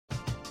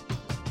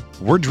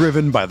We're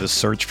driven by the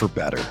search for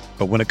better.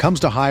 But when it comes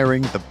to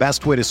hiring, the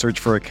best way to search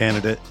for a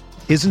candidate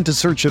isn't to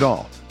search at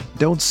all.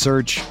 Don't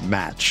search,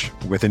 match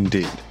with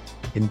Indeed.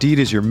 Indeed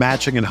is your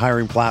matching and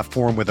hiring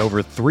platform with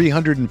over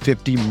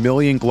 350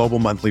 million global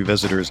monthly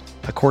visitors,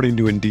 according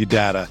to Indeed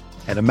data,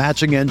 and a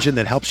matching engine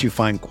that helps you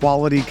find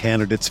quality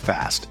candidates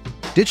fast.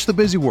 Ditch the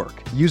busy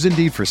work. Use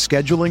Indeed for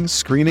scheduling,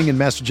 screening, and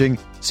messaging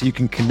so you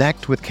can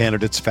connect with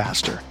candidates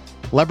faster.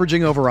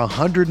 Leveraging over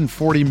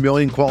 140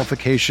 million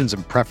qualifications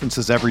and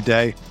preferences every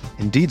day,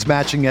 Indeed's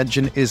matching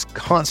engine is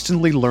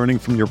constantly learning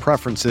from your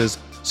preferences,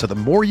 so the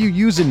more you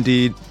use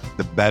Indeed,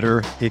 the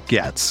better it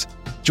gets.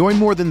 Join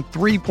more than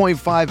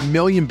 3.5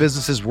 million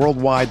businesses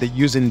worldwide that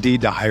use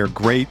Indeed to hire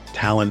great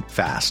talent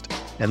fast.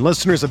 And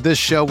listeners of this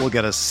show will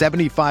get a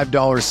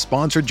 $75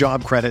 sponsored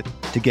job credit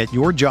to get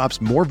your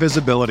jobs more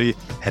visibility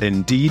at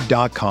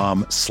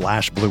Indeed.com/Blue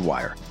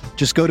Wire.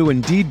 Just go to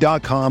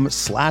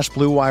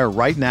Indeed.com/Blue Wire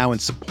right now and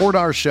support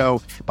our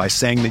show by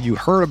saying that you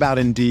heard about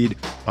Indeed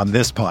on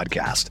this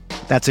podcast.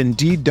 That's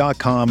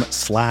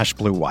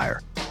Indeed.com/Blue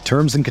Wire.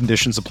 Terms and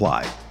conditions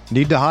apply.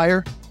 Need to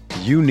hire?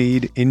 You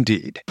need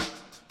Indeed.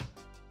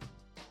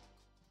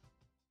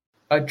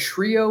 A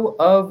trio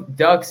of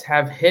Ducks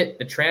have hit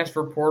the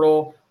transfer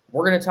portal.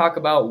 We're going to talk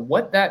about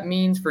what that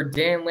means for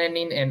Dan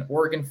Lanning and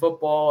Oregon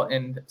football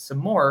and some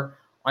more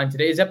on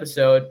today's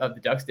episode of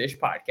the Ducks Dish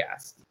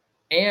podcast.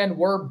 And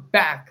we're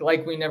back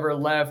like we never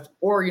left.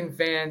 Oregon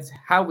fans,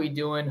 how we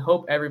doing?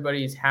 Hope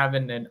everybody's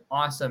having an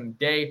awesome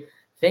day.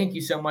 Thank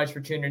you so much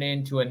for tuning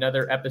in to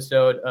another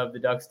episode of the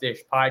Ducks Dish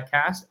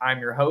podcast. I'm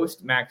your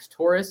host, Max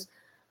Torres.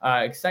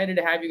 Excited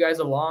to have you guys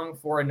along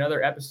for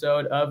another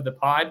episode of the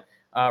pod.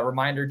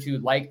 Reminder to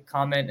like,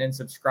 comment, and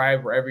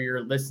subscribe wherever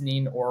you're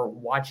listening or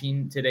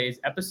watching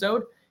today's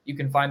episode. You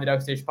can find the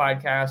Ducks Dish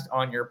podcast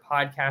on your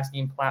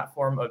podcasting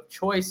platform of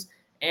choice.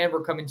 And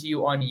we're coming to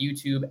you on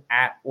YouTube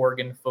at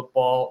Oregon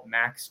Football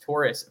Max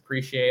Torres.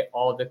 Appreciate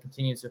all of the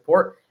continued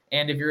support.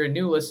 And if you're a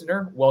new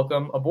listener,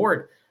 welcome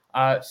aboard.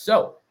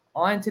 So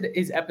on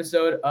today's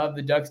episode of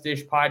the Ducks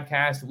Dish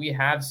podcast, we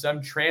have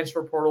some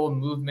transfer portal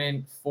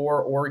movement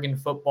for Oregon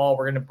football.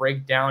 We're going to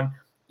break down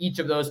each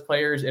of those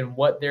players and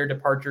what their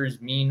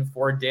departures mean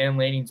for Dan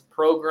Lanning's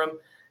program.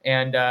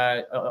 And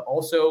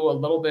also a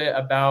little bit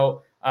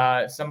about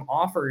some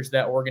offers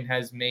that Oregon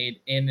has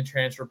made in the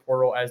transfer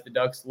portal as the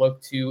Ducks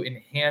look to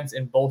enhance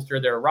and bolster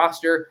their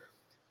roster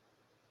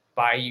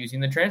by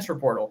using the transfer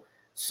portal.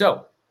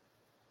 So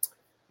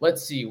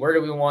let's see, where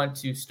do we want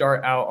to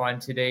start out on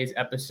today's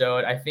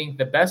episode? I think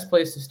the best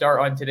place to start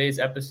on today's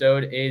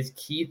episode is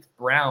Keith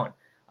Brown.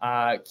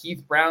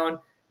 Keith Brown,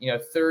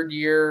 third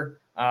year,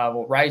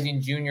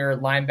 rising junior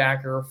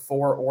linebacker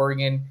for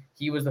Oregon.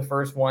 He was the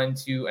first one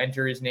to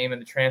enter his name in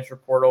the transfer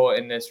portal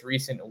in this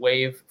recent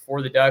wave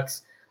for the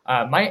Ducks.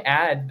 Might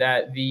add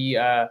that the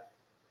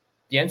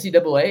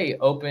NCAA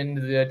opened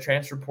the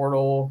transfer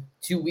portal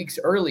 2 weeks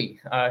early,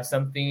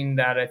 something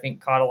that I think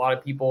caught a lot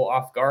of people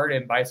off guard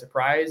and by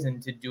surprise.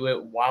 And to do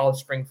it while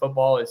spring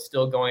football is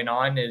still going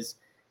on is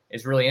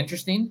really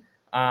interesting.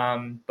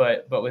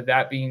 But with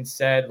that being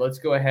said, let's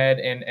go ahead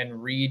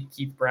and read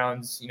Keith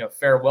Brown's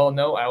farewell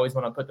note. I always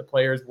want to put the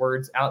players'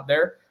 words out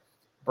there.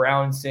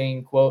 Brown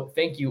saying, quote,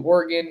 "Thank you,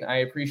 Oregon. I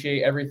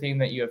appreciate everything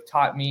that you have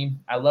taught me.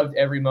 I loved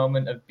every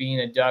moment of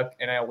being a Duck,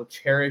 and I will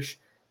cherish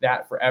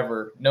that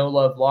forever. No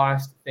love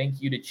lost. Thank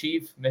you to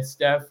Chief, Miss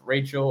Steph,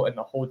 Rachel, and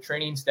the whole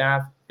training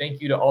staff. Thank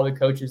you to all the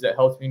coaches that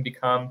helped me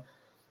become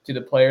to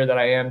the player that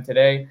I am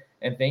today.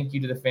 And thank you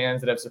to the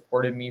fans that have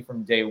supported me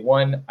from day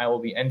one. I will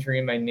be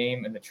entering my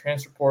name in the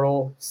transfer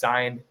portal.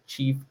 Signed,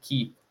 Chief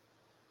Keith."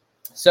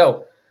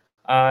 So,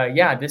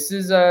 this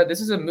is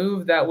a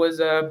move that was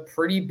a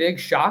pretty big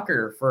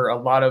shocker for a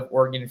lot of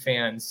Oregon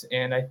fans,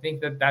 and I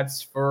think that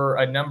that's for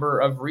a number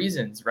of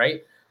reasons,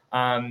 right?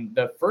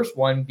 The first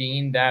one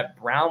being that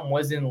Brown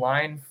was in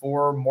line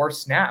for more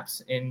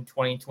snaps in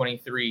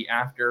 2023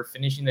 after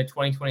finishing the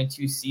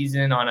 2022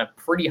 season on a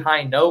pretty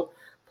high note,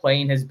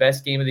 playing his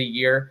best game of the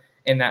year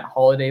in that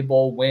Holiday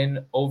Bowl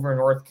win over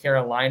North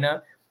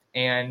Carolina.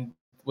 And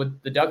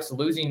with the Ducks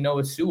losing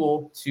Noah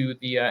Sewell to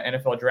the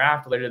NFL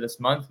draft later this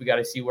month, we got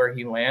to see where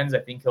he lands. I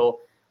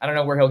don't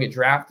know where he'll get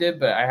drafted,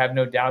 but I have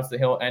no doubts that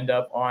he'll end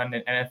up on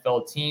an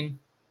NFL team.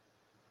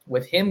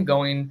 With him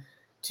going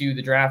to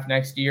the draft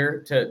this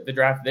year,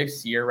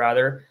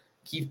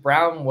 Keith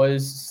Brown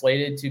was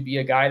slated to be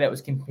a guy that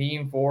was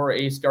competing for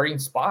a starting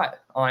spot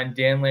on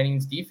Dan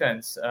Lanning's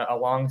defense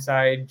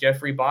alongside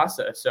Jeffrey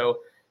Bassa. So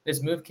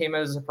this move came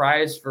as a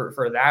surprise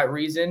for that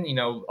reason.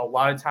 A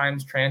lot of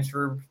times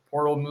transfer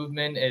portal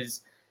movement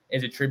is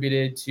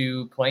attributed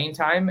to playing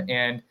time,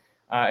 and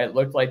it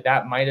looked like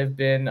that might have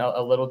been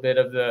a little bit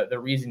of the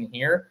reason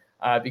here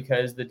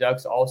because the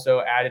Ducks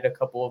also added a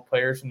couple of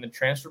players from the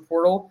transfer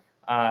portal.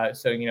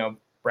 So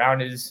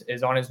Brown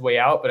is on his way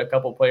out, but a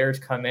couple players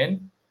come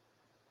in.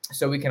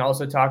 So we can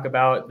also talk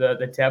about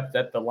the depth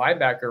at the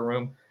linebacker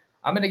room.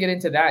 I'm going to get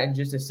into that in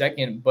just a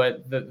second,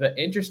 but the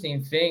interesting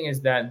thing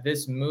is that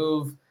this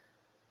move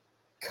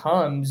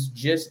comes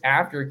just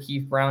after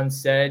Keith Brown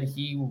said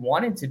he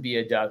wanted to be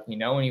a Duck,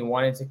 and he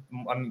wanted to,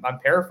 I'm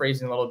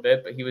paraphrasing a little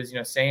bit, but he was,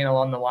 saying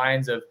along the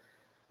lines of,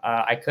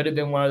 I could have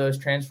been one of those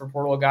transfer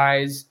portal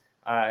guys.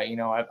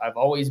 I've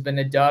always been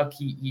a Duck.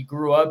 He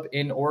grew up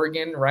in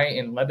Oregon, right,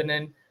 in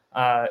Lebanon.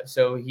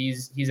 So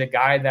he's a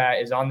guy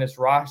that is on this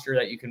roster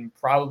that you can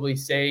probably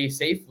say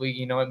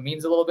safely, it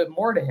means a little bit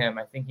more to him.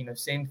 I think,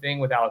 same thing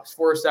with Alex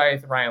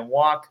Forsyth, Ryan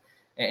Walk,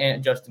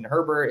 and Justin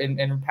Herbert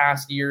in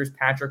past years,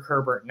 Patrick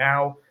Herbert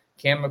now,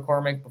 Cam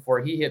McCormick before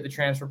he hit the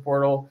transfer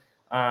portal.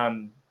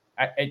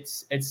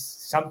 It's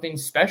something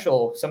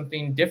special,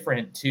 something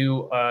different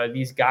to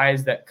these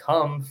guys that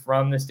come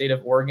from the state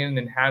of Oregon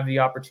and have the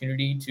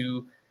opportunity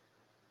to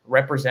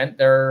represent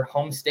their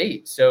home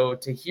state. So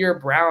to hear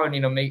Brown,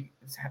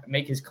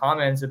 make his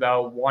comments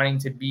about wanting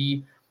to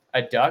be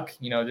a Duck,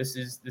 this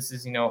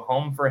is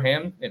home for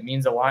him. It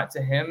means a lot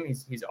to him.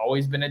 He's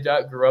always been a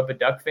Duck, grew up a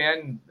Duck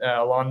fan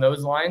along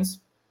those lines.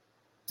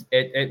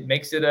 It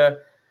makes it a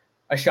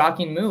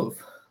shocking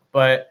move.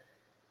 But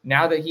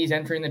now that he's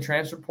entering the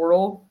transfer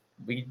portal,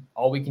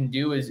 all we can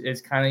do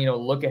is kind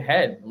of, look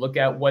ahead, look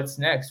at what's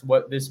next,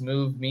 what this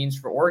move means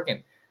for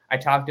Oregon. I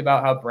talked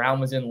about how Brown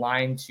was in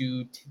line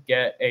to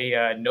get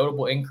a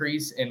notable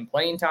increase in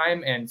playing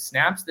time and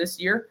snaps this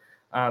year.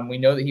 We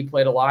know that he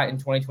played a lot in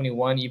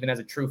 2021, even as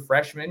a true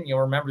freshman. You'll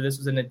remember this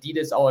was an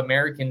Adidas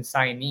All-American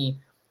signee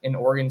in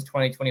Oregon's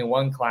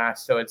 2021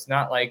 class. So it's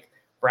not like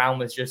Brown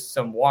was just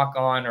some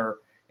walk-on or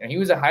he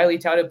was a highly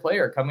touted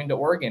player coming to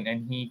Oregon,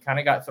 and he kind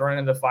of got thrown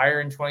into the fire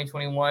in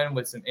 2021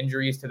 with some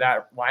injuries to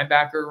that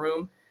linebacker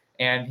room.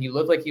 And he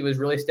looked like he was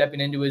really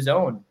stepping into his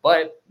own.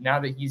 But now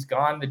that he's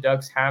gone, the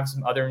Ducks have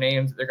some other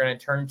names that they're going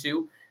to turn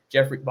to.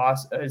 Jeffrey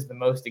Bossa is the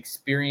most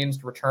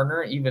experienced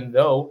returner, even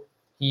though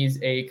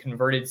he's a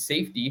converted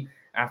safety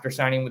after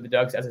signing with the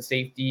Ducks as a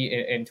safety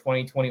in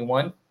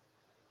 2021.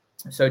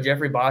 So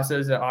Jeffrey Bossa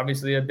is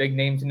obviously a big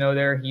name to know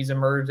there. He's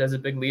emerged as a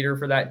big leader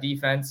for that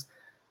defense.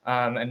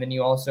 And then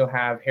you also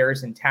have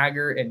Harrison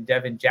Taggart and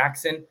Devin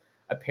Jackson,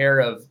 a pair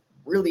of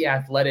really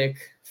athletic,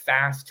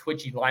 fast,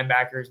 twitchy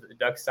linebackers that the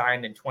Ducks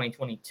signed in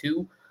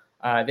 2022.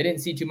 They didn't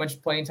see too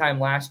much playing time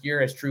last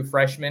year as true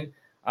freshmen,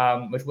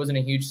 which wasn't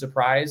a huge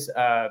surprise.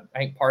 I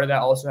think part of that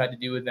also had to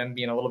do with them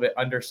being a little bit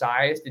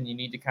undersized, and you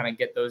need to kind of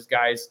get those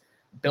guys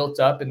built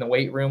up in the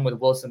weight room with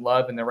Wilson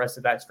Love and the rest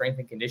of that strength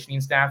and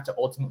conditioning staff to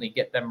ultimately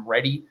get them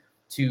ready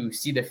to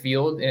see the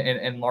field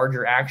in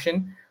larger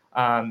action.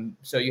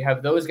 So you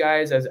have those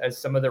guys as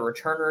some of the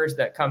returners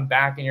that come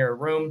back in your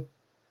room.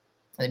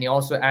 And you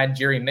also add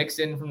Jerry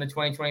Mixon from the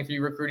 2023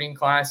 recruiting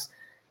class.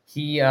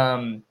 He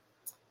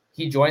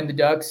joined the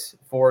Ducks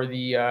for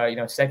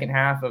the second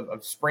half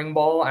of spring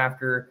ball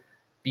after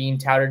being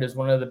touted as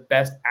one of the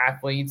best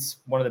athletes,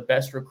 one of the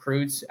best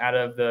recruits out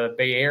of the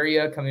Bay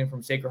Area, coming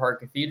from Sacred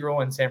Heart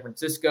Cathedral in San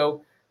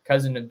Francisco,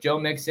 cousin of Joe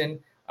Mixon,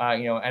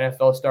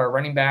 NFL star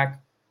running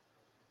back.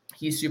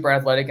 He's super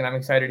athletic, and I'm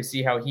excited to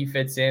see how he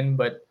fits in,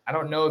 but I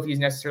don't know if he's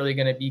necessarily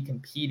going to be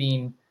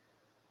competing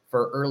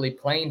for early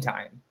playing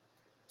time.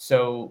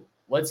 So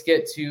let's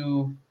get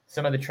to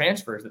some of the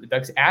transfers that the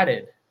Ducks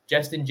added.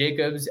 Justin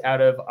Jacobs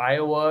out of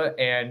Iowa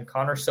and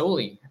Connor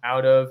Soley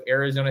out of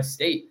Arizona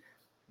State.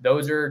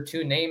 Those are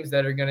two names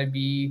that you're going to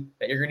be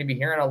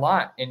hearing a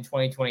lot in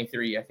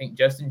 2023. I think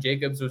Justin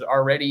Jacobs was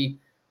already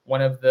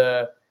one of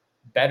the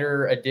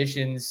better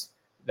additions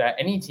that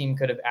any team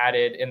could have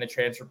added in the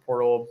transfer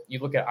portal. You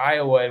look at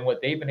Iowa and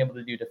what they've been able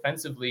to do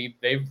defensively.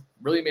 They've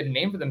really made a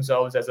name for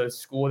themselves as a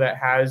school that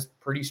has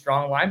pretty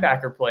strong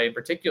linebacker play in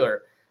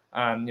particular.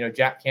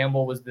 Jack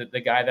Campbell was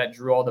the guy that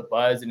drew all the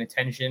buzz and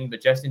attention,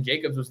 but Justin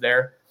Jacobs was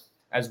there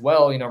as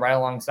well, right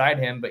alongside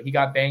him, but he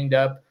got banged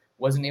up,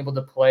 wasn't able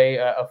to play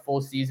a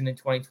full season in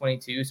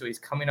 2022. So he's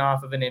coming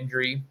off of an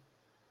injury,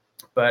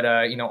 but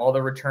all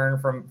the return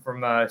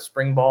from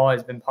spring ball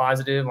has been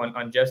positive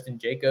on Justin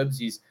Jacobs.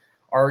 He's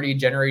already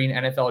generating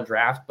NFL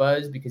draft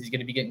buzz because he's going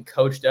to be getting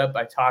coached up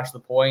by Tosh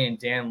Lupoi and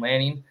Dan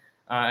Lanning,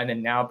 and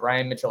then now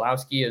Brian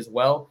Michalowski as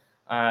well,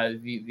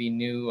 the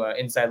new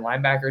inside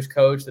linebackers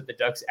coach that the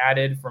Ducks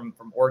added from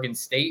Oregon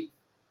State.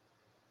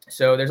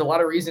 So there's a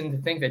lot of reason to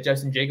think that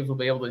Justin Jacobs will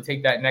be able to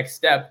take that next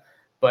step.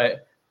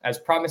 But as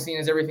promising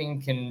as everything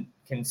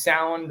can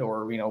sound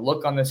or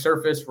look on the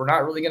surface, we're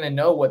not really going to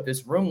know what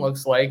this room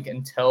looks like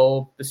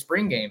until the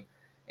spring game.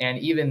 And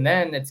even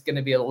then, it's going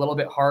to be a little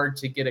bit hard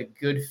to get a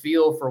good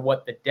feel for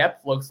what the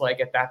depth looks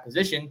like at that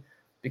position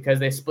because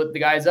they split the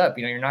guys up.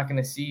 You're not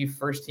going to see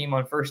first team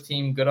on first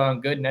team, good on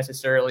good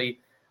necessarily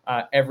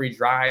every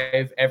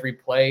drive, every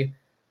play.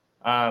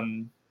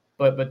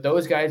 But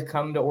those guys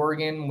come to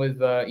Oregon with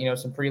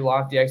some pretty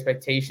lofty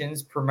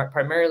expectations.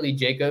 Primarily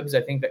Jacobs.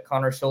 I think that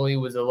Connor Soley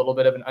was a little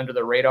bit of an under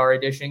the radar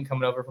addition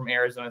coming over from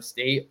Arizona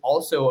State,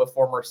 also a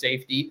former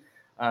safety.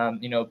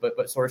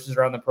 But sources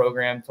around the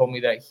program told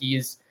me that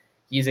he's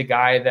a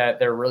guy that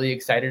they're really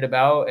excited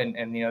about and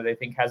they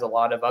think has a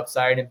lot of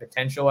upside and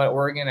potential at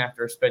Oregon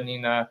after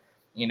spending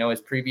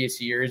his previous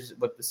years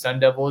with the Sun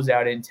Devils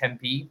out in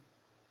Tempe.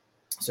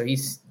 So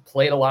he's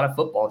played a lot of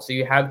football. So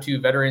you have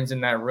two veterans in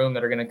that room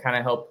that are going to kind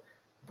of help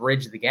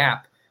bridge the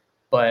gap.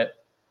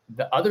 But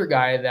the other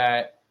guy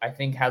that I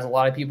think has a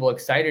lot of people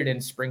excited in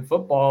spring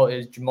football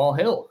is Jamal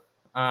Hill.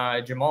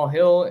 Jamal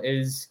Hill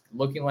is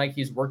looking like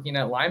he's working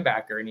at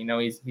linebacker,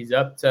 and he's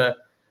up to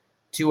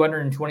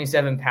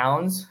 227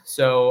 pounds.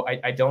 So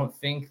I don't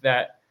think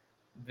that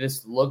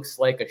this looks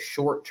like a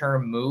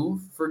short-term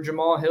move for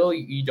Jamal Hill.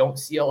 You don't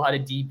see a lot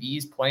of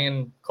DBs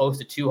playing close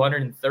to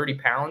 230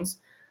 pounds.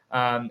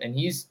 And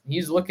he's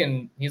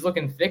looking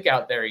thick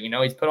out there.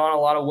 He's put on a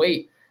lot of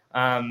weight.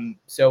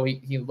 So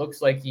he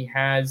looks like he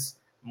has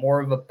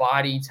more of a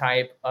body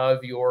type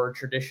of your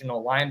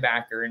traditional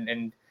linebacker,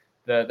 and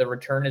the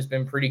return has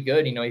been pretty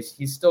good.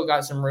 He's still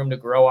got some room to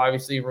grow,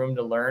 obviously room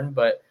to learn,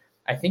 but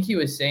I think he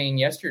was saying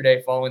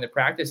yesterday following the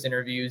practice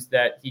interviews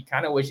that he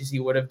kind of wishes he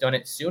would have done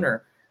it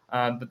sooner.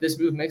 But this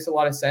move makes a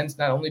lot of sense,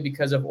 not only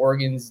because of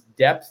Oregon's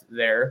depth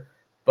there,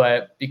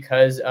 but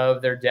because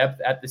of their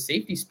depth at the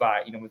safety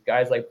spot, with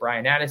guys like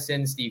Brian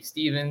Addison, Steve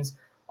Stevens,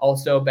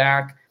 also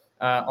back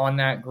in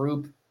that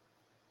group.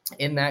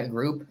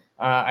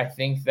 I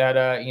think that,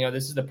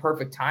 this is the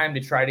perfect time to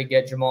try to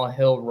get Jamal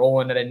Hill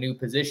rolling at a new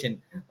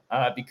position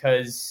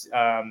because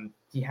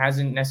he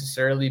hasn't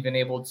necessarily been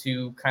able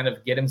to kind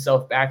of get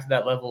himself back to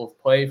that level of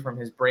play from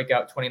his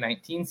breakout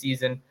 2019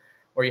 season,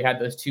 where he had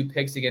those 2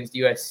 picks against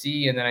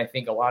USC. And then I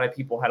think a lot of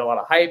people had a lot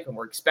of hype and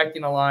were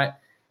expecting a lot.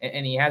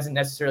 And he hasn't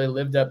necessarily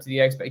lived up to the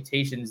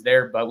expectations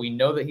there. But we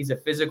know that he's a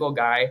physical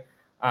guy.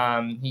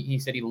 He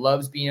said he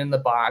loves being in the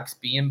box,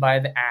 being by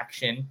the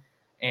action.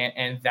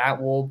 And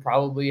that will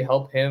probably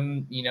help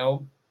him,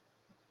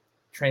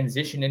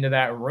 transition into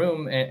that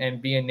room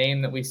and be a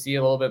name that we see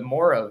a little bit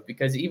more of.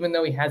 Because even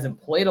though he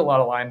hasn't played a lot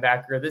of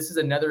linebacker, this is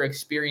another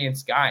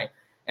experienced guy.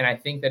 And I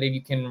think that if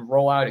you can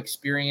roll out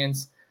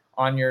experience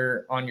on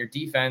your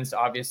defense,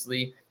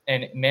 obviously,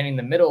 and manning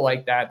the middle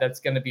like that, that's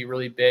going to be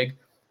really big.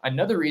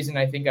 Another reason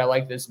I think I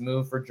like this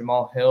move for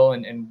Jamal Hill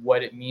and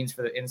what it means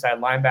for the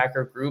inside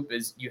linebacker group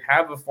is you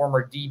have a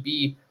former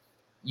DB.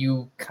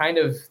 You kind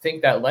of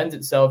think that lends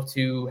itself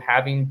to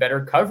having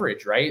better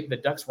coverage, right? The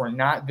Ducks were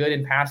not good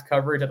in pass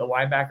coverage at the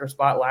linebacker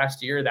spot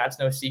last year. That's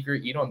no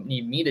secret. You don't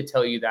need me to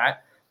tell you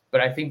that.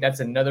 But I think that's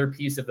another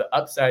piece of the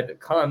upside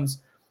that comes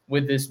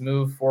with this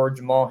move for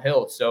Jamal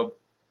Hill. So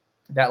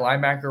that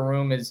linebacker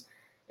room is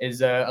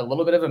a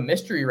little bit of a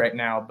mystery right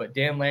now, but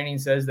Dan Lanning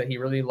says that he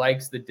really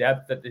likes the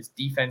depth that this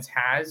defense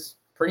has,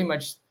 pretty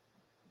much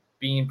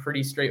being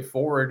pretty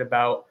straightforward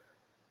about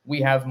we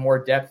have more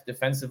depth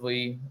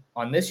defensively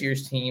on this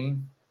year's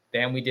team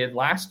than we did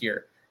last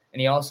year.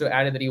 And he also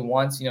added that he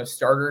wants,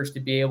 starters to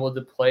be able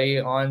to play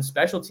on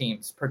special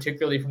teams,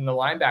 particularly from the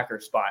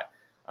linebacker spot.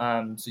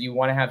 So you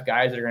want to have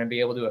guys that are going to be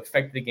able to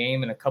affect the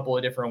game in a couple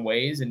of different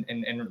ways. And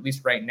at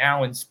least right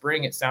now in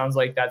spring, it sounds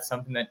like that's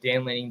something that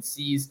Dan Lanning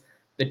sees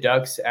the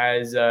Ducks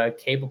as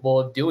capable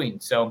of doing.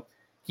 So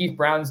Keith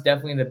Brown's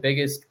definitely the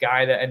biggest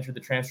guy that entered the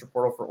transfer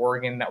portal for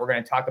Oregon that we're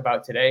going to talk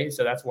about today.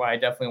 So that's why I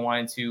definitely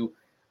wanted to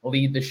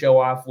lead the show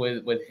off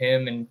with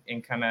him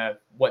and kind of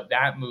what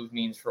that move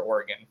means for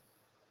Oregon.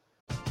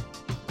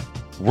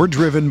 We're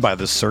driven by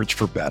the search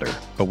for better.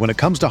 But when it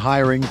comes to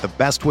hiring, the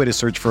best way to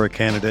search for a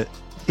candidate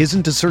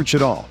isn't to search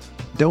at all.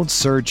 Don't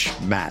search,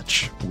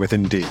 match with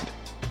Indeed.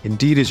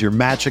 Indeed is your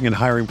matching and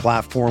hiring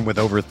platform with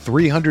over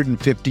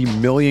 350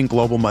 million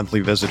global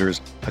monthly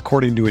visitors,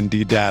 according to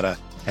Indeed data,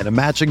 and a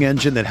matching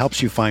engine that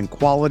helps you find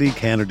quality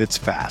candidates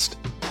fast.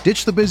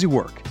 Ditch the busy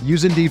work.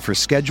 Use Indeed for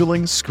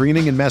scheduling,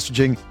 screening, and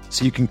messaging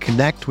so you can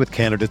connect with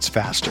candidates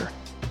faster.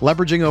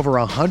 Leveraging over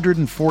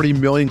 140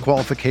 million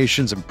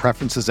qualifications and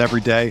preferences every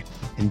day,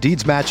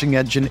 Indeed's matching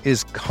engine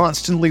is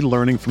constantly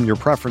learning from your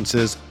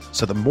preferences,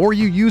 so the more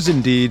you use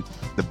Indeed,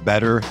 the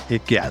better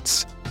it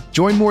gets.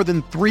 Join more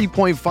than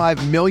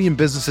 3.5 million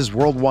businesses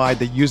worldwide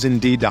that use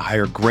Indeed to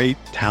hire great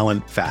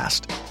talent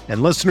fast.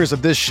 And listeners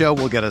of this show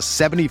will get a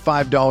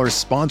 $75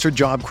 sponsored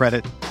job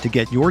credit to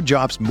get your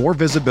jobs more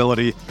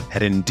visibility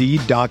at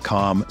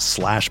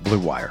Indeed.com/Blue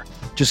Wire.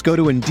 Just go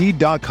to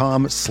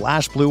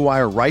Indeed.com/Blue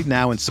Wire right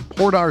now and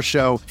support our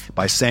show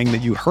by saying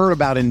that you heard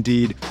about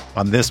Indeed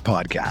on this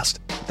podcast.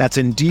 That's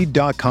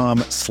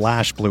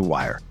Indeed.com/Blue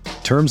Wire.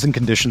 Terms and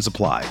conditions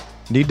apply.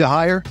 Need to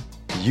hire?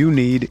 You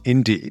need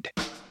Indeed.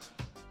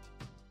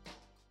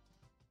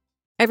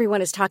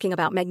 Everyone is talking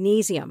about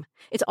magnesium.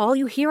 It's all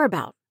you hear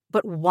about.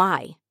 But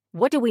why?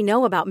 What do we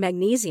know about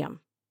magnesium?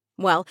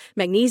 Well,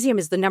 magnesium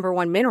is the number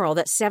one mineral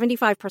that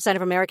 75%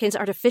 of Americans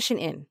are deficient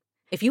in.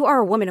 If you are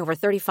a woman over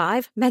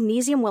 35,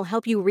 magnesium will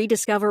help you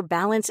rediscover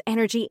balance,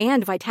 energy,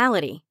 and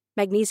vitality.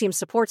 Magnesium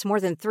supports more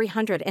than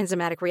 300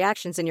 enzymatic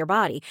reactions in your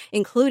body,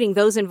 including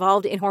those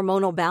involved in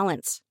hormonal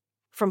balance.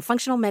 From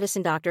functional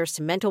medicine doctors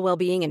to mental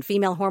well-being and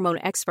female hormone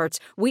experts,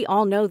 we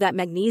all know that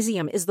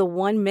magnesium is the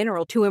one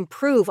mineral to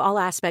improve all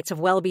aspects of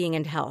well-being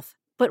and health.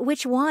 But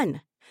which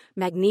one?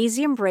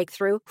 Magnesium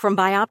Breakthrough from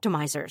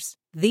Bioptimizers,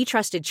 the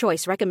trusted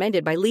choice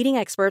recommended by leading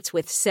experts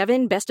with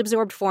 7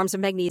 best-absorbed forms of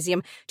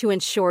magnesium to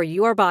ensure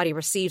your body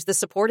receives the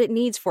support it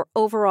needs for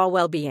overall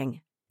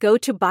well-being. Go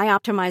to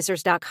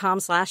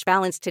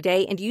bioptimizers.com/balance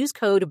today and use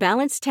code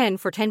BALANCE10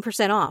 for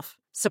 10% off.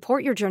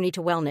 Support your journey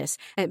to wellness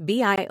at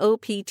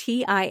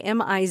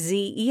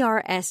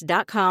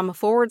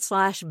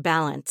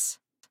BIOPTIMIZERS.com/balance.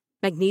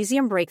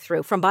 Magnesium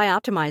Breakthrough from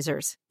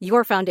Bioptimizers,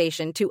 your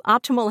foundation to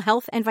optimal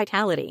health and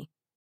vitality.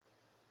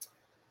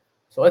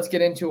 So let's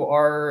get into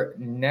our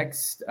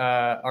next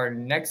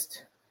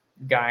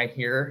guy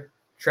here.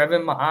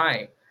 Trevin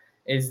Ma'ai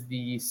is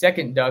the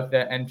second Duck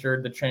that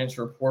entered the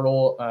transfer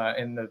portal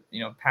in the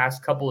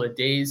past couple of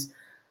days,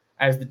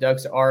 as the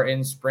Ducks are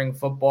in spring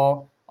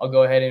football. I'll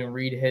go ahead and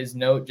read his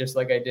note just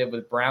like I did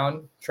with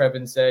Brown.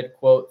 Trevin said,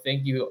 quote,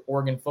 "Thank you,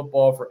 Oregon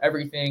football, for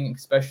everything,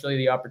 especially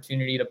the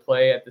opportunity to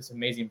play at this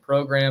amazing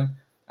program.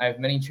 I have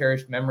many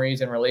cherished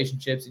memories and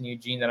relationships in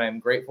Eugene that I am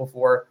grateful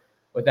for.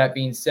 With that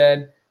being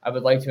said, I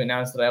would like to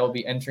announce that I will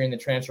be entering the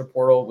transfer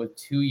portal with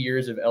 2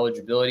 years of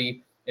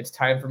eligibility. It's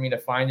time for me to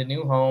find a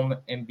new home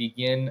and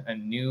begin a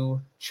new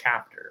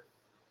chapter."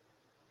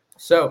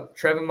 So,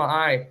 Trevin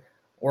Ma'ai,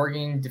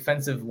 Oregon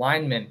defensive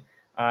lineman.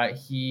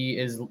 He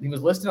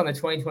was listed on the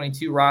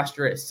 2022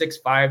 roster at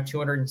 6'5",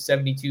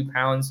 272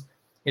 pounds.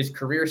 His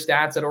career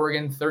stats at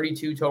Oregon: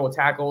 32 total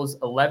tackles,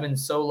 11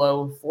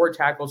 solo, 4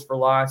 tackles for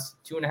loss,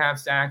 2.5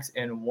 sacks,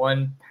 and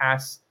 1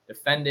 pass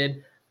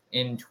defended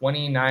in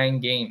 29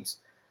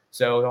 games.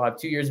 So he'll have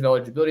 2 years of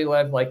eligibility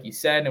left, like you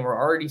said, and we're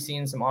already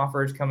seeing some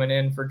offers coming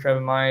in for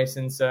Trevin Ma'ai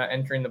since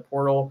entering the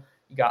portal.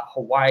 You got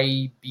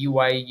Hawaii,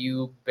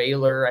 BYU,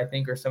 Baylor, I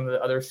think, are some of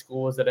the other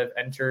schools that have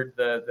entered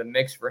the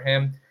mix for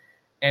him.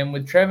 And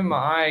with Trevin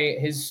Ma'ai,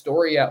 his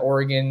story at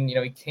Oregon,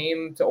 he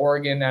came to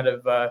Oregon out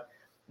of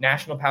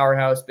national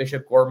powerhouse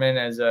Bishop Gorman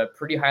as a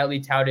pretty highly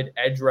touted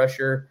edge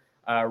rusher,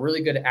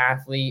 really good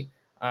athlete.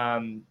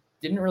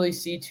 Didn't really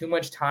see too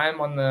much time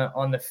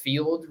on the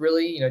field,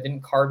 really.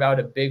 Didn't carve out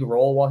a big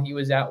role while he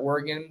was at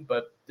Oregon.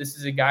 But this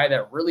is a guy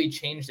that really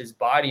changed his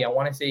body. I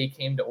want to say he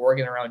came to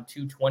Oregon around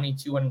 220,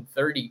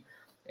 230,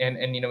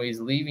 and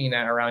he's leaving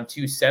at around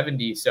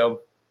 270.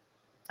 So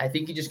I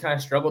think he just kind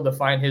of struggled to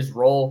find his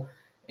role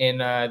in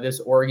this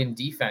Oregon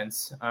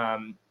defense,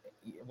 and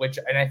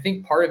I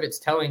think part of it's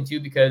telling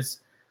too, because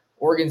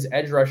Oregon's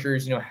edge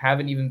rushers,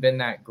 haven't even been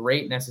that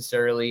great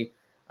necessarily.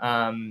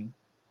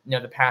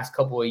 The past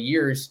couple of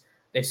years,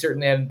 they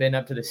certainly haven't been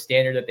up to the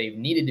standard that they've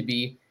needed to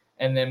be.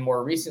 And then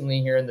more recently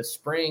here in the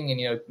spring,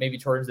 and maybe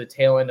towards the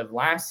tail end of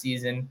last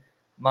season,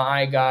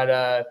 Ma'ai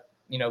got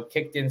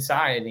kicked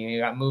inside, and he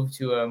got moved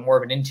to a more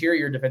of an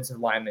interior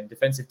defensive lineman,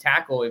 defensive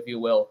tackle, if you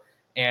will.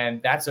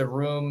 And that's a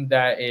room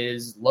that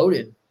is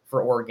loaded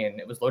for Oregon.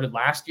 It was loaded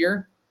last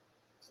year,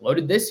 it's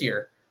loaded this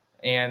year.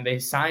 And they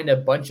signed a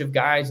bunch of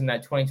guys in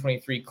that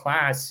 2023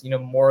 class,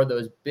 more of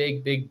those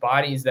big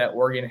bodies that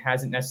Oregon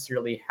hasn't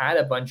necessarily had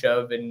a bunch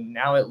of. And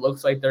now it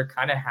looks like they're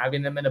kind of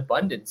having them in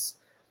abundance,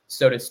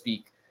 so to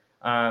speak.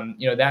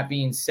 That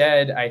being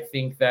said, I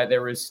think that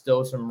there was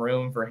still some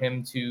room for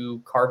him to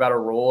carve out a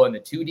role in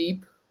the 2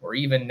 deep, or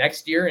even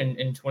next year in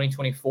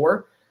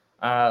 2024.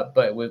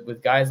 But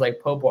with guys like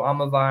Popo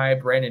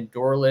Amavai, Brandon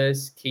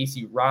Dorless,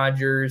 Casey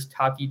Rogers,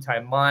 Taki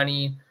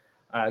Taimani,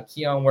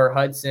 Keon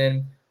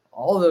Ware-Hudson,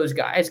 all those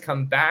guys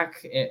come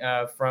back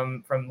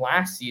from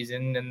last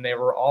season, and they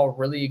were all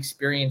really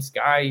experienced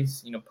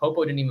guys.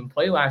 Popo didn't even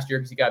play last year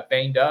because he got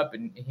banged up,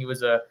 and he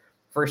was a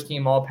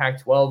first-team All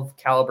Pac-12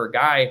 caliber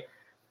guy.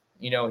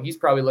 He's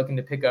probably looking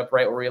to pick up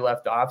right where he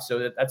left off,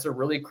 so that's a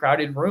really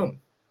crowded room.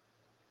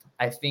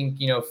 I think,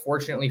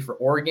 fortunately for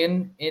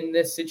Oregon in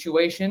this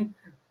situation,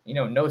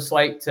 no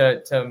slight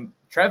to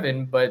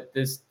Trevin, but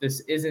this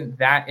isn't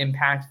that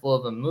impactful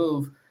of a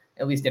move.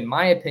 At least in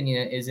my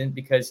opinion, it isn't,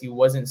 because he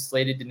wasn't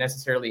slated to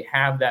necessarily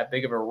have that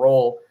big of a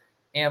role.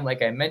 And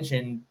like I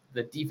mentioned,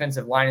 the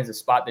defensive line is a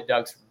spot the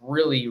Ducks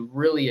really,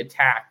 really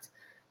attacked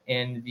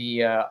in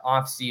the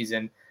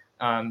offseason,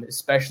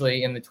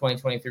 especially in the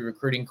 2023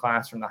 recruiting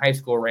class from the high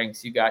school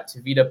ranks. You got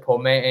Tavita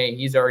Pomee,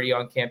 he's already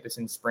on campus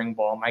in spring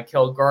ball.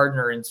 Michael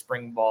Gardner in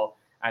spring ball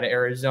out of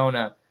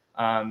Arizona.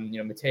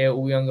 Mateo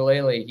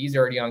Uyunglele, he's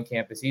already on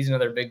campus. He's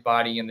another big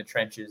body in the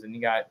trenches. And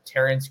you got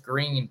Terrence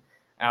Green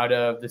out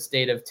of the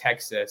state of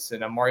Texas,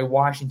 and Amari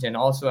Washington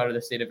also out of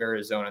the state of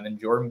Arizona. And then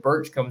Jordan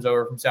Birch comes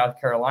over from South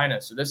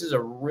Carolina. So this is a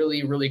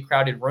really, really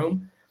crowded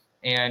room.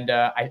 And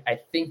I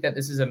think that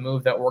this is a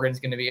move that Oregon's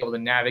going to be able to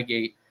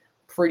navigate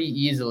pretty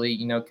easily,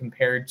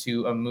 compared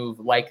to a move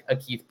like a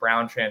Keith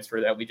Brown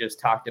transfer that we just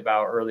talked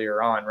about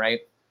earlier on, right?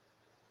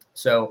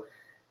 So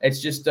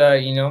it's just,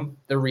 the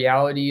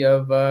reality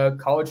of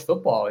college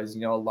football is,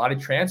 a lot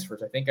of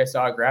transfers. I think I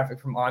saw a graphic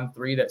from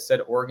On3 that said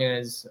Oregon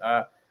is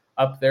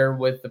up there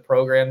with the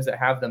programs that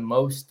have the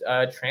most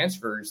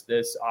transfers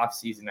this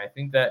offseason. I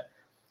think that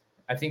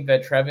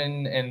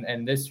Trevin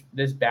and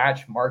this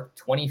batch marked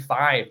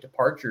 25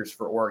 departures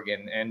for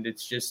Oregon, and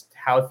it's just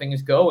how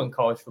things go in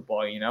college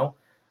football.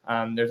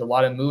 There's a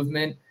lot of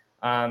movement.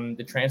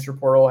 The transfer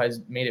portal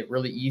has made it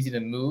really easy to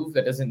move.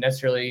 That doesn't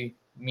necessarily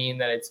mean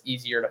that it's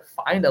easier to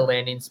find a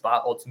landing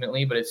spot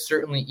ultimately, but it's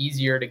certainly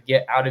easier to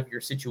get out of your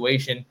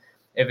situation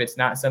if it's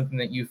not something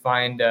that you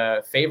find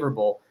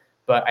favorable.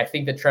 But I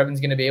think that Trevin's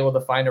going to be able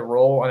to find a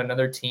role on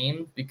another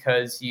team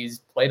because he's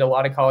played a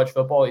lot of college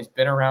football. He's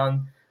been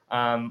around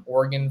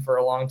Oregon for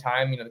a long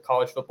time, the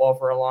college football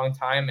for a long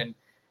time.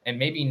 And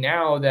maybe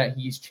now that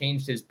he's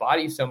changed his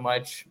body so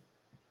much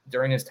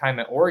during his time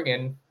at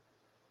Oregon,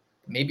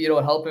 maybe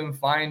it'll help him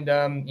find,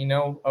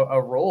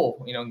 a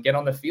role, get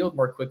on the field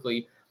more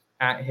quickly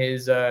at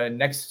his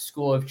next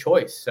school of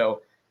choice.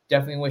 So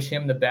definitely wish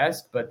him the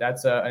best, but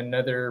that's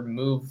another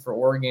move for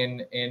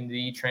Oregon in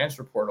the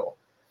transfer portal.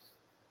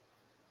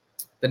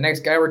 The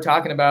next guy we're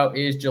talking about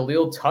is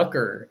Jaleel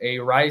Tucker, a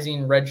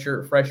rising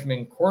redshirt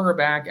freshman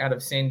cornerback out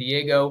of San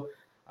Diego,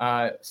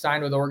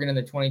 signed with Oregon in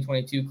the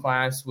 2022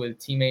 class with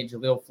teammate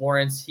Jaleel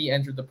Florence. He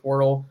entered the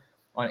portal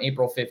on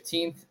April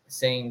 15th,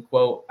 saying,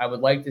 quote, "I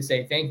would like to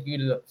say thank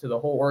you to the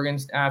whole Oregon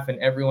staff and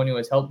everyone who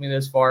has helped me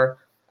this far.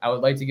 I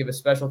would like to give a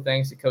special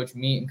thanks to Coach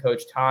Meat and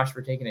Coach Tosh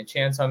for taking a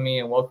chance on me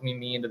and welcoming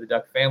me into the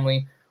Duck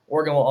family.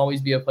 Oregon will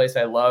always be a place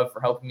I love for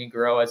helping me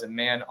grow as a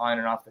man on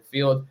and off the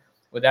field.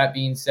 With that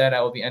being said,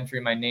 I will be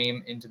entering my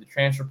name into the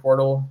transfer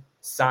portal.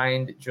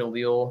 Signed,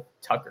 Jaleel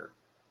Tucker."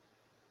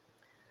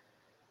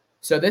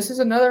 So this is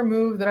another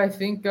move that I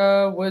think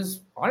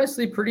was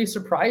honestly pretty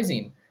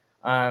surprising,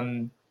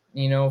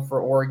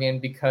 for Oregon,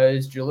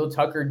 because Jaleel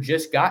Tucker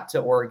just got to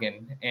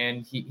Oregon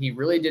and he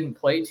really didn't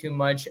play too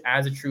much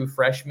as a true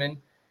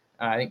freshman.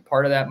 I think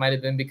part of that might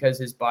have been because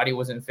his body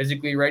wasn't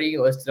physically ready,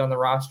 listed on the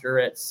roster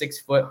at 6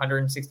 foot,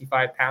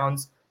 165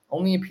 pounds,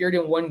 only appeared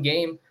in one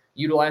game,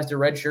 utilized a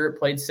red shirt,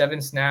 played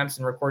 7 snaps,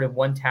 and recorded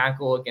 1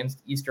 tackle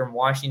against Eastern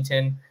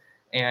Washington.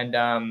 And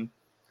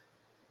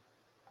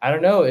I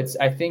don't know.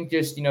 I think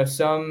just,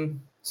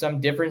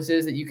 some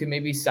differences that you can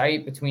maybe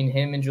cite between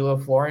him and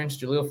Jaleel Florence.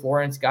 Jaleel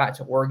Florence got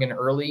to Oregon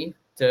early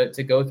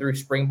to go through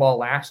spring ball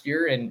last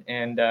year,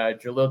 and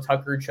Jaleel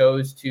Tucker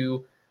chose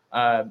to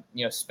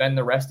spend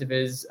the rest of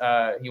his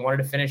he wanted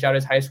to finish out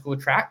his high school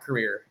track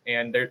career,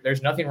 and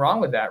there's nothing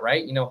wrong with that,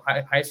 right?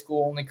 High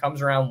school only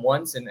comes around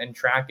once, and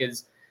track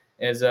is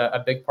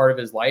a big part of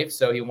his life,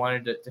 so he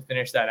wanted to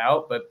finish that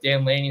out. But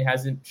Dan Lanning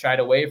hasn't shied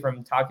away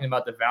from talking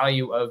about the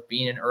value of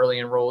being an early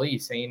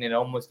enrollee, saying it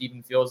almost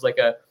even feels like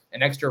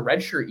an extra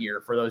redshirt year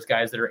for those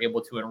guys that are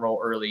able to enroll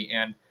early.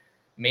 And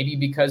maybe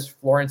because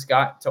Florence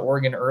got to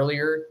Oregon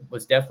earlier,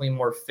 was definitely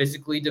more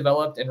physically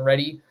developed and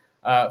ready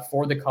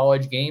for the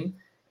college game,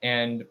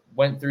 and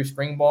went through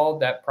spring ball,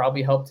 that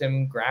probably helped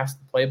him grasp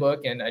the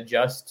playbook and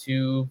adjust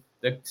to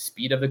the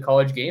speed of the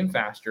college game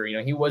faster.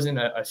 He wasn't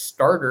a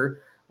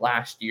starter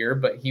last year,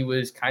 but he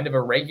was kind of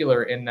a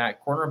regular in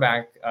that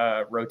cornerback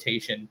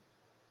rotation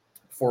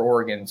for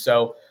Oregon.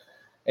 So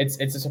it's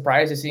a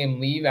surprise to see him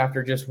leave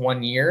after just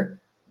 1 year.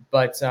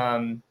 But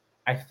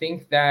I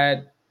think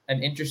that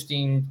an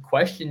interesting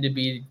question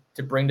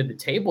to bring to the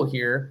table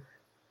here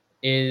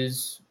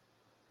is,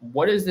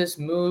 what does this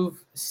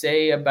move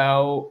say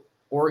about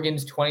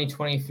Oregon's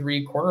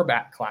 2023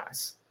 cornerback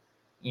class?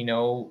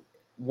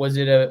 Was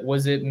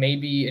it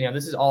maybe,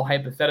 this is all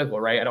hypothetical,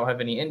 right? I don't have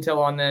any intel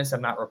on this.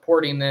 I'm not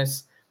reporting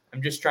this.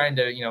 I'm just trying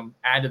to,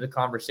 add to the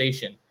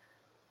conversation.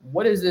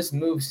 What does this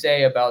move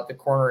say about the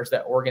corners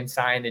that Oregon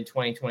signed in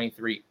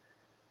 2023?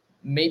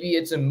 Maybe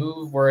it's a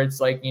move where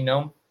it's like,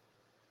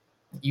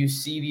 you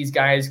see these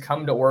guys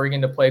come to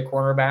Oregon to play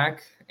cornerback,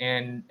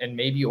 and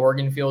maybe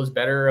Oregon feels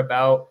better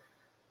about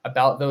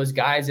those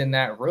guys in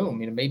that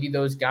room. Maybe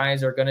those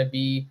guys are going to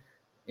be,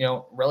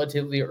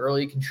 relatively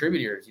early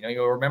contributors.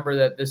 You'll remember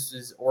that this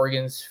is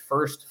Oregon's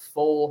first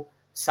full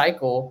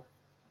cycle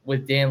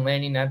with Dan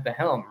Lanning at the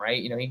helm,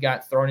 right? He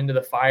got thrown into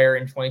the fire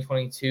in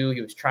 2022.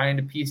 He was trying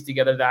to piece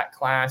together that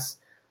class.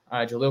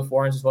 Jaleel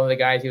Florence is one of the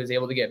guys he was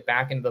able to get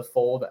back into the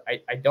fold.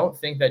 I don't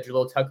think that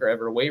Jaleel Tucker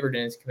ever wavered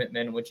in his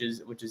commitment, which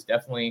is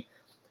definitely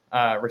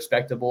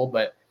respectable.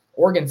 But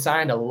Oregon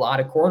signed a lot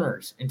of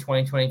corners in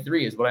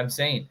 2023 is what I'm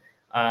saying.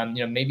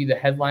 Maybe the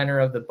headliner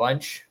of the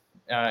bunch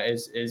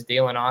is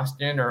Dalen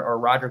Austin or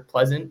Roderick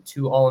Pleasant,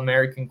 2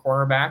 All-American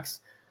cornerbacks.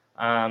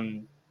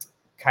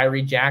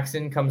 Kyrie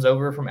Jackson comes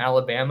over from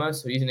Alabama,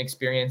 so he's an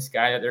experienced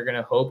guy that they're going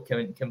to hope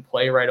can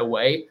play right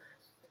away.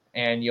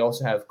 And you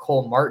also have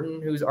Cole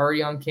Martin, who's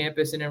already on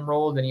campus and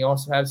enrolled, and you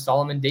also have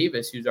Solomon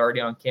Davis, who's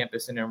already on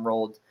campus and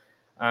enrolled,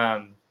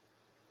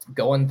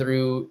 going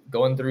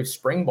through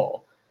spring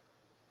ball.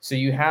 So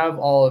you have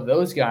all of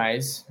those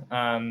guys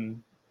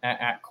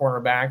at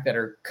cornerback that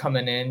are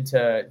coming in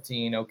to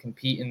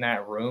compete in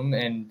that room,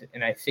 and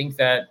I think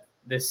that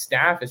this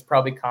staff is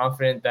probably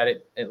confident that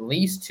at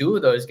least 2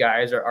 of those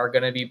guys are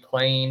going to be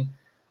playing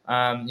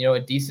a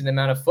decent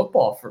amount of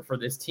football for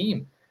this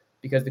team,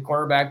 because the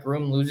cornerback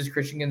room loses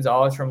Christian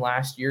Gonzalez from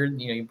last year.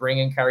 You bring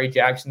in Kyrie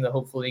Jackson to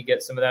hopefully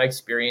get some of that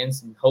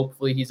experience, and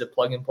hopefully he's a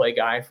plug and play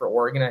guy for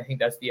Oregon. I think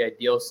that's the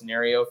ideal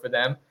scenario for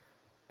them.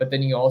 But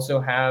then you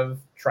also have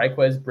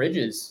Triquez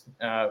Bridges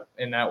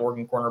in that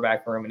Oregon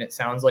cornerback room, and it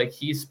sounds like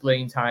he's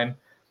splitting time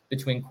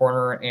between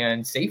corner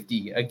and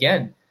safety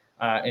again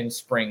in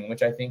spring,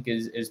 which I think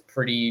is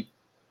pretty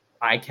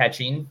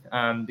eye-catching,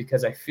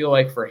 because I feel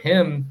like for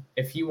him,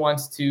 if he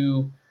wants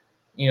to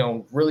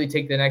really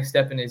take the next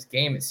step in his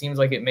game, it seems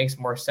like it makes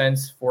more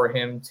sense for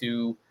him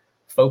to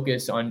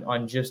focus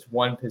on just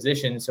one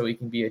position so he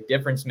can be a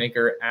difference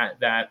maker at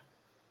that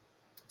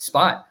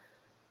spot.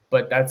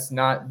 but that's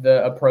not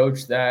the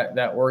approach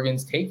that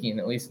Oregon's taking,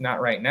 at least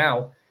not right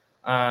now.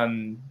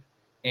 And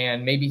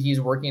maybe he's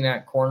working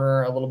at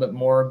corner a little bit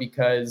more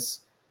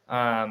because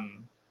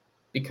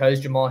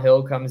Jamal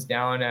Hill comes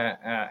down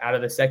out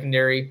of the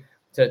secondary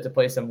to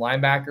play some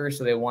linebackers.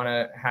 So they want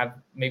to have,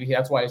 maybe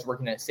that's why he's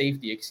working at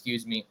safety,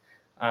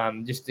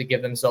 just to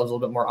give themselves a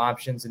little bit more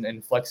options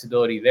and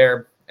flexibility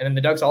there. And then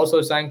the Ducks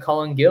also signed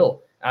Cullen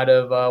Gill out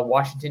of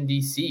Washington,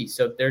 D.C.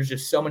 So there's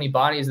just so many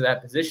bodies at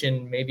that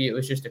position. Maybe it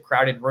was just a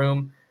crowded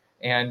room,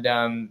 and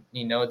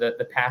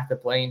the path to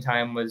playing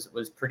time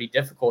was pretty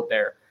difficult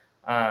there.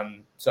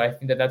 So I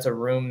think that's a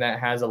room that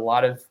has a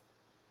lot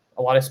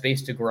of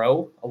space to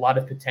grow, a lot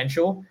of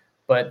potential,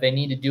 but they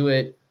need to do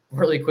it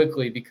really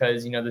quickly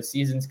because the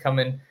season's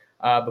coming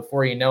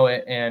before you know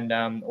it, and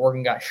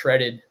Oregon got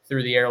shredded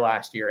through the air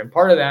last year. And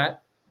part of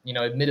that,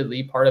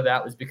 admittedly, part of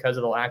that was because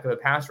of the lack of a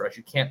pass rush.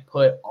 You can't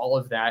put all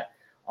of that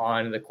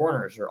on the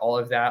corners or all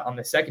of that on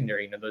the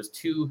secondary. Those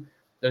two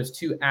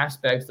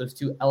aspects, those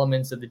two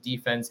elements of the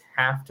defense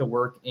have to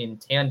work in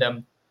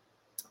tandem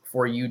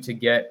for you to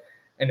get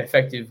an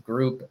effective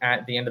group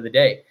at the end of the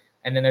day.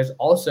 And then there's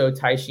also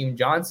Tysheem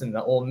Johnson,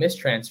 the Ole Miss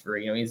transfer.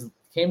 He's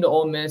came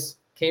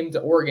to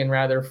Oregon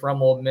rather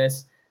from Ole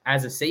Miss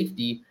as a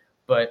safety,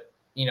 but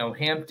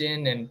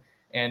Hampton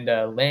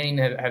and Lanning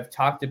have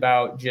talked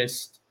about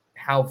just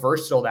how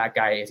versatile that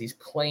guy is. He's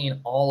playing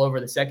all over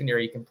the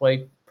secondary. He can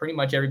play pretty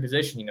much every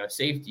position,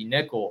 safety,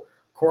 nickel,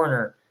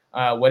 corner,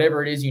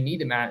 whatever it is you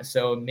need him at.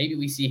 So maybe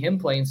we see him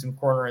playing some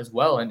corner as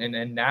well.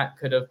 And that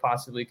could have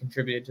possibly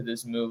contributed to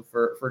this move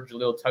for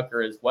Jaleel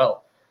Tucker as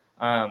well.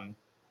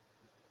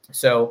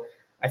 So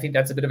I think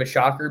that's a bit of a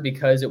shocker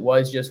because it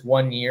was just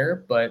 1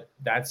 year, but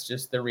that's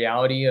just the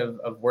reality of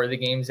where the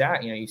game's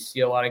at. You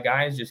see a lot of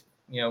guys just,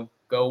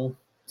 go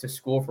to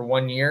school for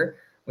 1 year.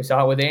 We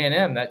saw it with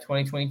A&M. That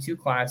 2022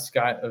 class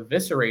got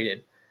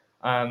eviscerated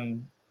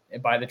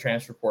by the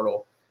transfer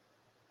portal.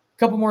 A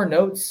couple more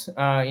notes.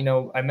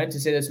 I meant to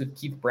say this with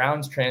Keith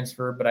Brown's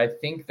transfer, but I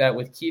think that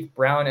with Keith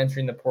Brown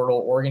entering the portal,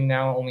 Oregon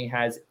now only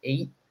has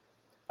 8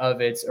 of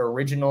its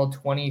original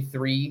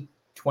 23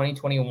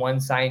 2021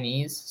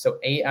 signees. So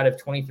 8 out of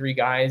 23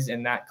 guys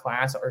in that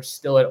class are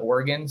still at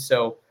Oregon.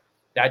 So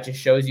that just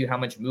shows you how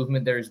much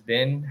movement there's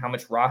been, how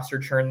much roster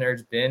churn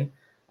there's been,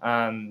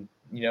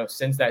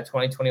 since that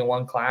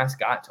 2021 class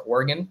got to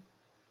Oregon.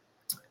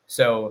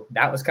 So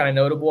that was kind of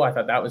notable. I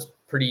thought that was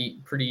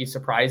pretty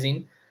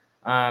surprising.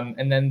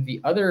 And then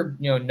the other,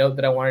 note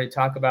that I wanted to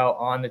talk about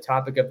on the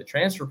topic of the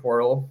transfer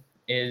portal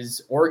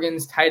is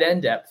Oregon's tight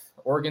end depth.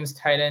 Oregon's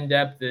tight end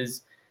depth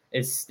is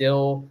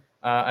still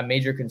a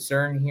major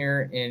concern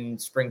here in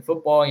spring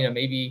football.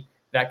 Maybe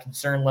that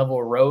concern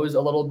level rose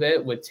a little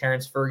bit with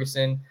Terrence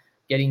Ferguson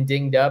getting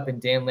dinged up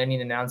and Dan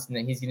Lanning announcing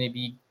that he's going to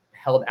be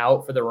held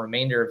out for the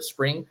remainder of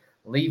spring,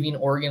 leaving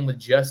Oregon with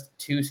just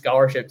 2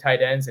 scholarship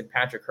tight ends in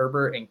Patrick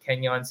Herbert and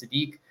Kenyon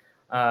Sadiq,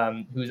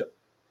 who's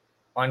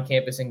on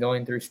campus and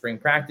going through spring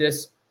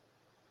practice.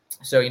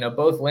 So,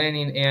 both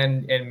Lanning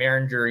and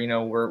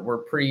Maringer, were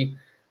pretty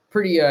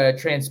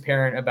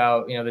transparent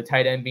about, the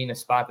tight end being a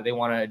spot that they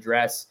want to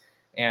address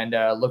and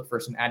look for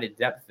some added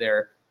depth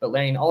there. But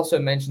Lanning also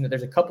mentioned that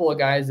there's a couple of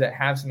guys that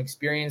have some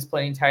experience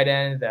playing tight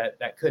end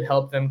that could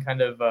help them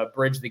kind of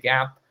bridge the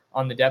gap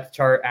on the depth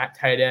chart at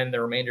tight end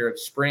the remainder of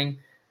spring,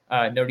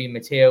 noting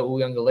Mateo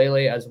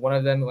Uyunglele as one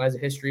of them who has a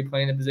history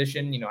playing the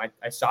position.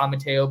 I saw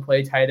Mateo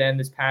play tight end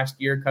this past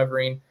year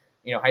covering,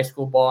 high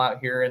school ball out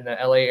here in the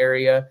LA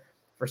area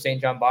for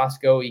St. John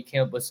Bosco. He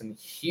came up with some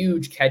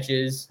huge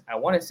catches. I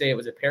want to say it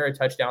was a pair of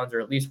touchdowns or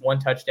at least one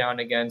touchdown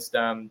against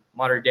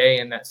Mater Dei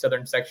in that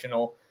Southern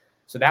sectional.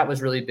 So that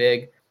was really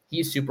big.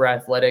 He's super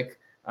athletic.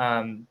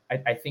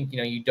 I think,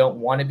 you don't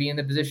want to be in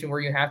the position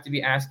where you have to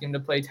be asking him to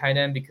play tight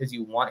end because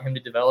you want him to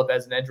develop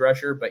as an edge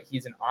rusher, but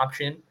he's an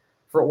option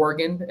for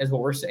Oregon is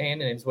what we're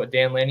saying. And it's what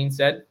Dan Lanning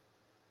said.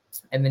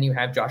 And then you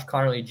have Josh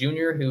Connerly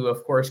Jr., who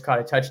of course caught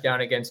a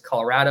touchdown against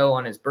Colorado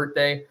on his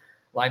birthday,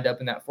 lined up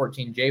in that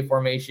 14J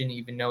formation,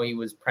 even though he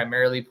was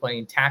primarily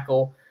playing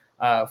tackle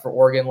for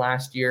Oregon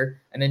last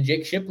year. And then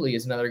Jake Shipley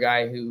is another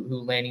guy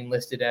who Lanning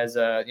listed as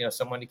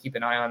someone to keep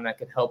an eye on that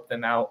could help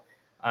them out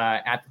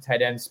at the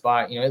tight end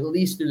spot, at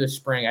least through the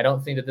spring. I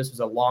don't think that this was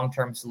a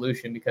long-term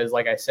solution because,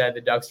 like I said, the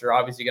Ducks are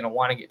obviously going to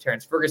want to get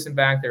Terrence Ferguson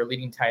back, their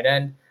leading tight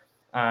end,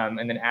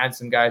 and then add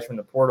some guys from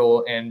the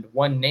portal. And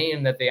one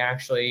name that they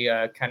actually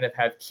kind of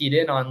have keyed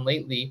in on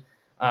lately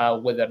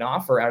with an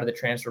offer out of the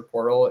transfer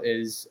portal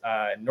is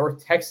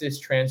North Texas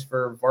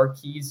transfer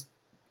Varkey's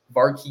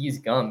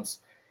Gums.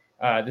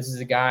 This is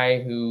a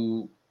guy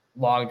who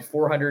logged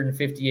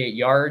 458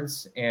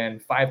 yards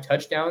and 5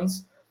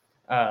 touchdowns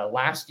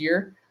last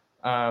year.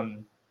 He's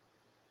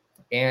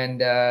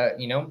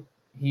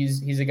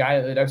a guy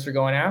that the Ducks are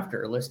going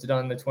after, listed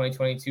on the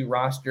 2022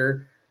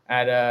 roster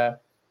at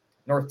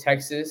North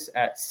Texas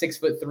at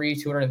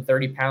 6'3",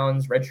 230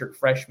 pounds, redshirt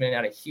freshman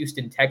out of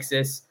Houston,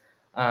 Texas.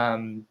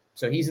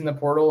 So he's in the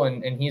portal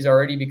and he's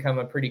already become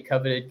a pretty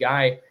coveted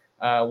guy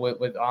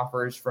with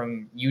offers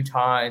from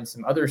Utah and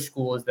some other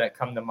schools that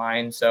come to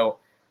mind. So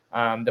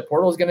The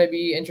portal is going to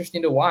be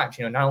interesting to watch,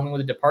 not only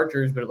with the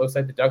departures, but it looks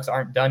like the Ducks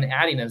aren't done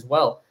adding as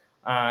well.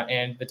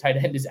 And the tight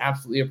end is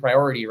absolutely a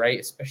priority, right?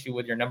 Especially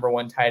with your number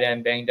one tight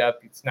end banged up.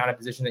 It's not a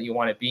position that you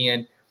want to be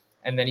in.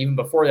 And then even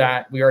before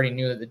that, we already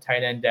knew that the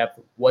tight end depth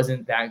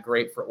wasn't that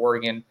great for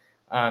Oregon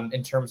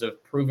in terms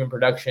of proven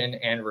production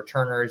and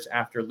returners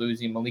after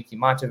losing Maliki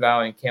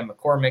Matavao and Cam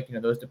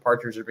McCormick. Those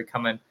departures are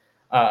becoming,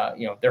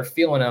 they're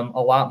feeling them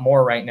a lot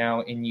more right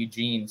now in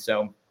Eugene.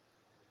 So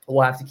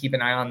we'll have to keep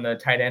an eye on the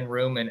tight end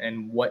room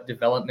and what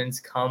developments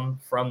come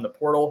from the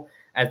portal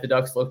as the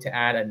Ducks look to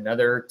add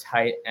another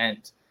tight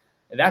end.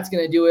 And that's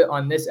going to do it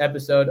on this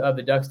episode of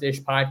the Ducks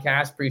Dish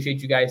podcast. Appreciate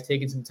you guys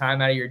taking some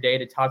time out of your day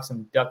to talk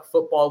some Duck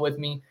football with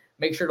me.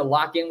 Make sure to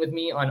lock in with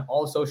me on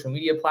all social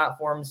media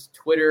platforms,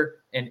 Twitter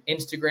and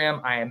Instagram.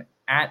 I am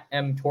at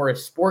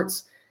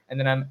mtorresports, and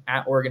then I'm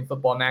at Oregon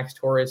Football Max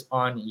Torres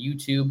on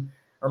YouTube.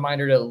 A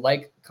reminder to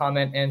like,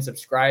 comment, and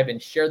subscribe, and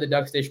share the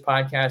Ducks Dish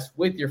podcast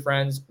with your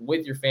friends,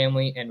 with your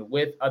family, and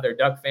with other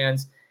Duck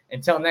fans.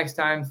 Until next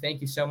time,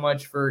 thank you so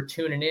much for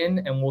tuning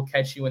in, and we'll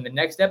catch you in the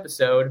next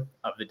episode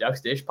of the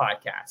Ducks Dish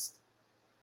podcast.